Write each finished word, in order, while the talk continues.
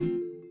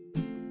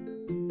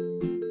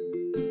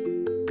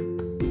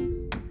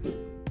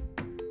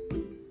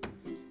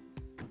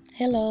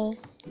Hello,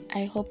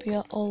 I hope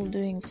you're all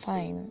doing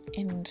fine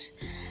and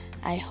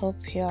I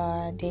hope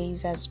your day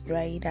is as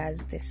bright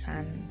as the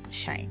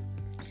sunshine.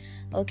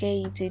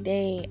 Okay,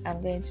 today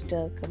I'm going to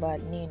talk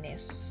about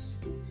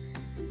newness.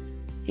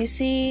 You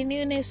see,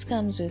 newness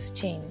comes with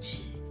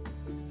change.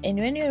 And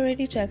when you're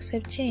ready to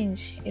accept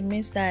change, it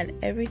means that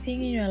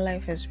everything in your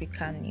life has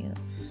become new.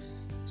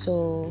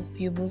 So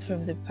you move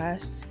from the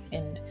past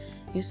and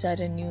you start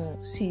a new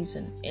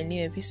season, a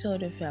new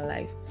episode of your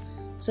life.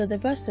 So the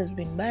past has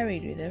been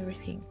buried with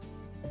everything,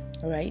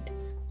 right?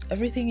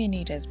 Everything in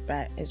it has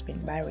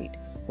been buried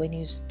when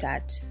you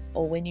start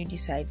or when you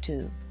decide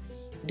to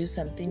do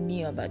something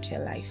new about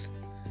your life.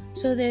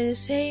 So there's a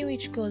saying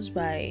which goes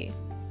by,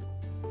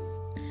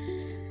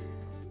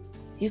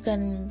 you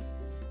can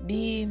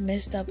be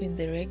messed up in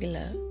the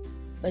regular,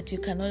 but you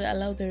cannot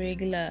allow the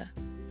regular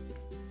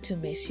to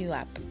mess you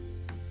up.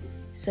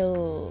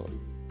 So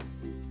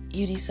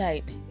you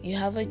decide, you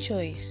have a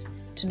choice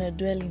to not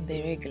dwell in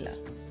the regular.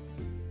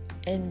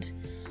 And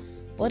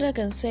what I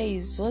can say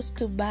is, what's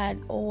too bad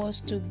or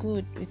what's too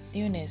good with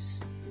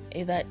newness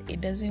is that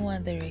it doesn't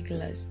want the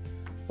regulars.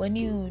 When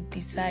you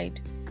decide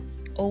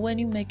or when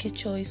you make a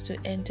choice to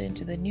enter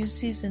into the new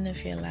season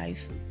of your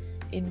life,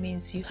 it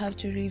means you have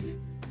to leave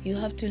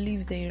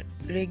the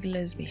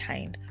regulars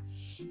behind.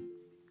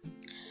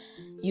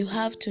 You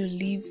have to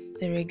leave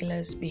the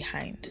regulars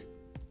behind.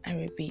 I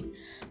repeat.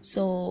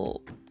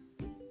 So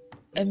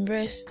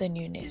embrace the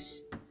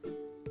newness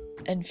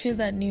and feel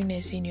that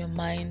newness in your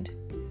mind,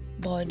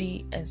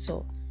 body, and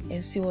soul,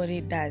 and see what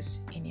it does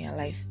in your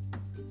life.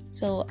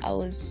 So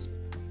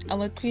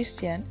I'm a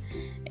Christian,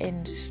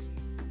 and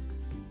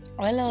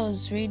while I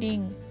was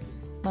reading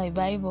my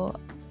Bible,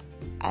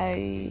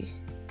 I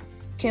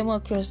came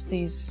across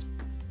this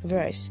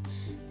verse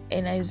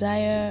in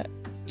Isaiah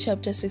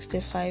chapter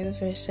 65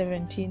 verse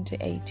 17 to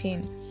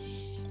 18,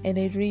 and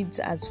it reads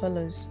as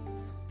follows: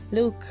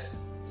 "Look,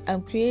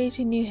 I'm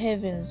creating new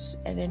heavens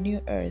and a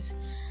new earth,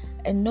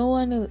 and no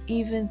one will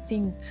even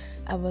think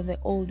about the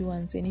old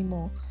ones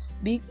anymore.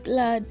 Be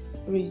glad,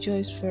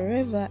 rejoice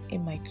forever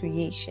in my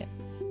creation."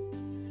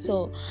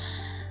 So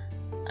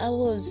as I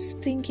was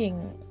thinking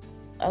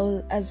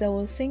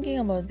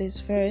about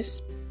this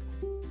verse,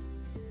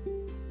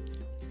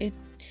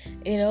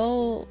 it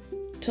all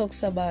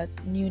talks about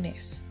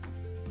newness.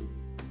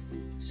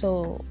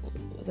 So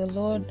the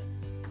Lord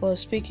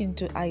was speaking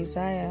to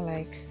Isaiah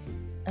like,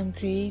 I'm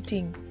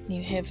creating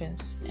new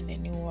heavens and a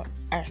new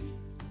earth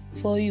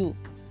for you.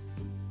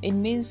 It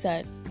means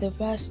that the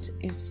past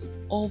is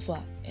over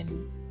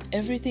and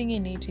everything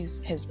in it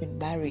has been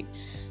buried.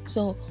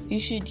 So you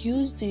should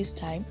use this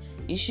time,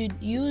 you should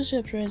use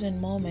your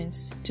present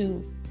moments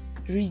to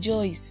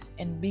rejoice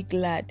and be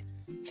glad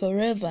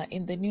forever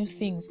in the new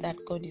things that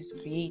God is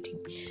creating.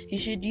 You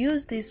should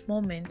use this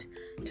moment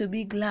to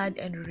be glad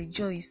and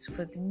rejoice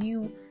for the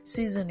new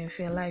season of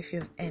your life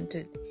you've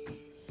entered.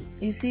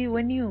 You see,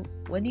 when you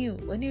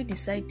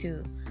decide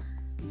to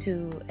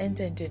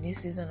enter into a new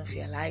season of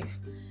your life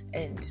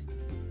and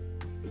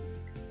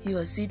you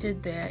are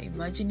seated there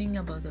imagining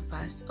about the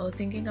past or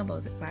thinking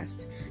about the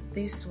past,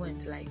 this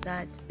went like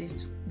that,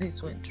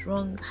 this went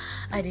wrong,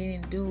 I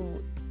didn't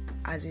do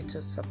as it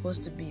was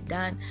supposed to be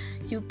done.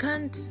 You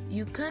can't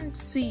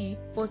see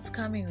what's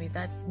coming with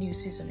that new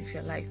season of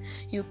your life.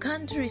 You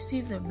can't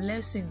receive the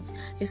blessings.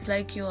 It's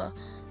like your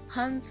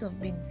hands have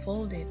been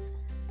folded.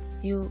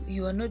 You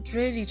are not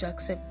ready to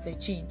accept the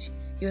change.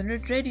 You're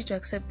not ready to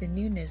accept the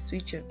newness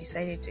which you've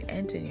decided to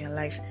enter in your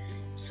life.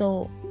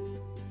 So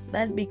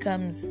that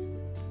becomes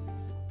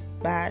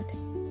bad,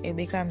 it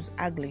becomes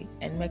ugly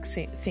and makes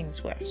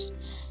things worse.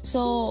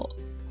 So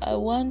I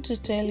want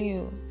to tell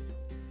you,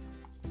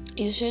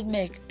 you should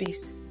make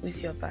peace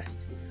with your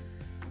past.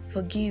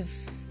 Forgive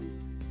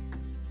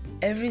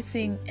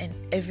everything and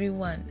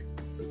everyone.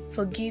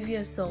 Forgive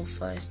yourself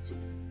first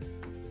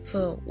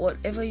for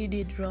whatever you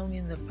did wrong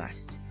in the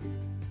past.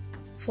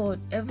 For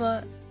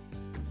whatever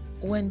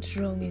went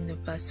wrong in the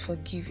past,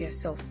 forgive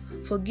yourself.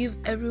 Forgive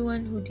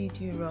everyone who did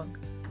you wrong.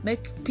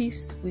 Make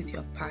peace with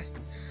your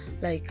past.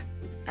 Like,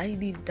 I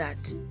did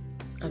that,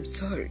 I'm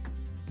sorry.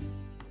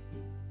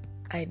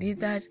 I did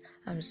that,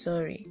 I'm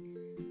sorry.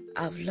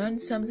 I've learned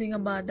something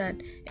about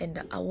that and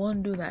I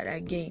won't do that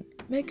again.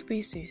 Make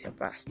peace with your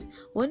past.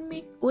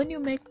 When you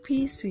make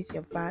peace with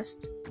your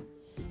past,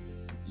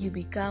 you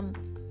become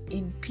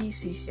in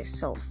peace with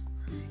yourself.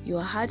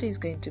 Your heart is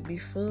going to be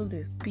filled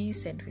with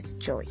peace and with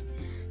joy.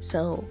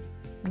 So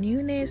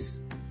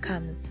newness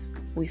comes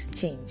with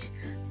change.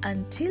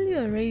 Until you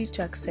are ready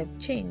to accept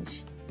change,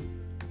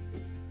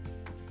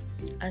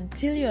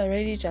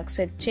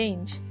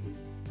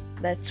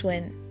 that's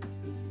when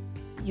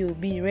you'll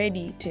be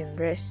ready to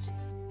embrace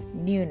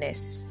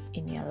newness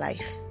in your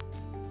life.